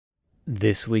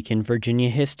This Week in Virginia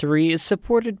History is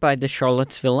supported by the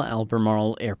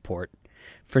Charlottesville-Albemarle Airport.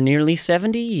 For nearly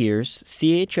 70 years,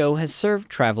 CHO has served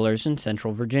travelers in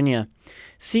Central Virginia.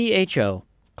 CHO,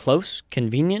 close,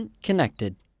 convenient,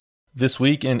 connected. This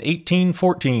week in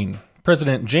 1814,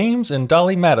 President James and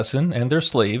Dolly Madison and their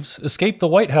slaves escape the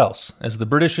White House as the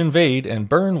British invade and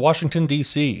burn Washington,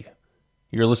 D.C.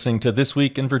 You're listening to This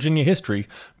Week in Virginia History,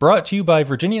 brought to you by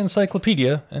Virginia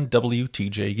Encyclopedia and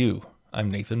WTJU.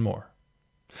 I'm Nathan Moore.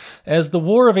 As the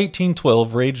War of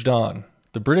 1812 raged on,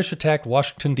 the British attacked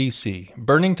Washington, D.C.,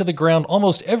 burning to the ground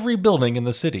almost every building in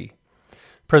the city.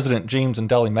 President James and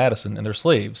Dolly Madison and their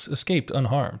slaves escaped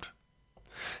unharmed.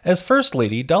 As First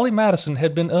Lady, Dolly Madison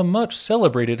had been a much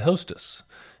celebrated hostess.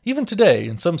 Even today,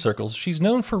 in some circles, she's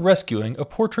known for rescuing a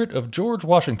portrait of George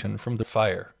Washington from the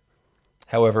fire.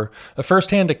 However, a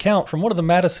first-hand account from one of the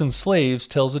Madison slaves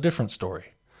tells a different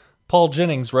story. Paul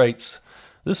Jennings writes,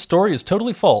 "This story is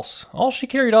totally false. All she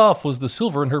carried off was the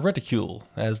silver in her reticule,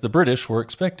 as the British were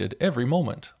expected every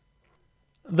moment."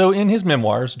 Though in his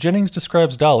memoirs, Jennings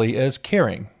describes Dolly as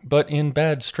caring, but in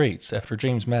bad straits after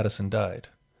James Madison died.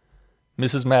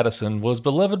 Mrs. Madison was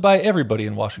beloved by everybody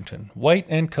in Washington, white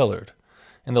and colored.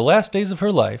 In the last days of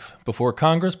her life, before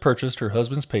Congress purchased her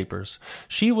husband's papers,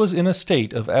 she was in a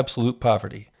state of absolute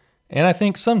poverty, and I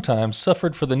think sometimes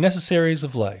suffered for the necessaries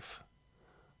of life.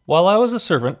 While I was a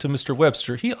servant to Mr.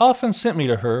 Webster, he often sent me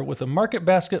to her with a market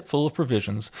basket full of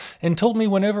provisions and told me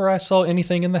whenever I saw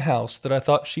anything in the house that I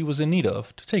thought she was in need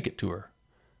of to take it to her.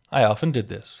 I often did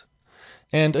this,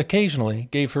 and occasionally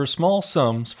gave her small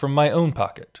sums from my own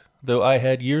pocket, though I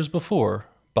had years before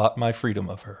bought my freedom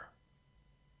of her.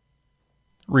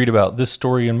 Read about this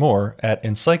story and more at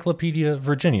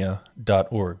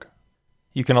encyclopediavirginia.org.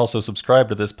 You can also subscribe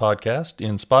to this podcast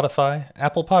in Spotify,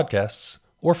 Apple Podcasts,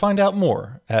 or find out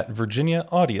more at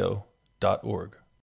virginiaaudio.org.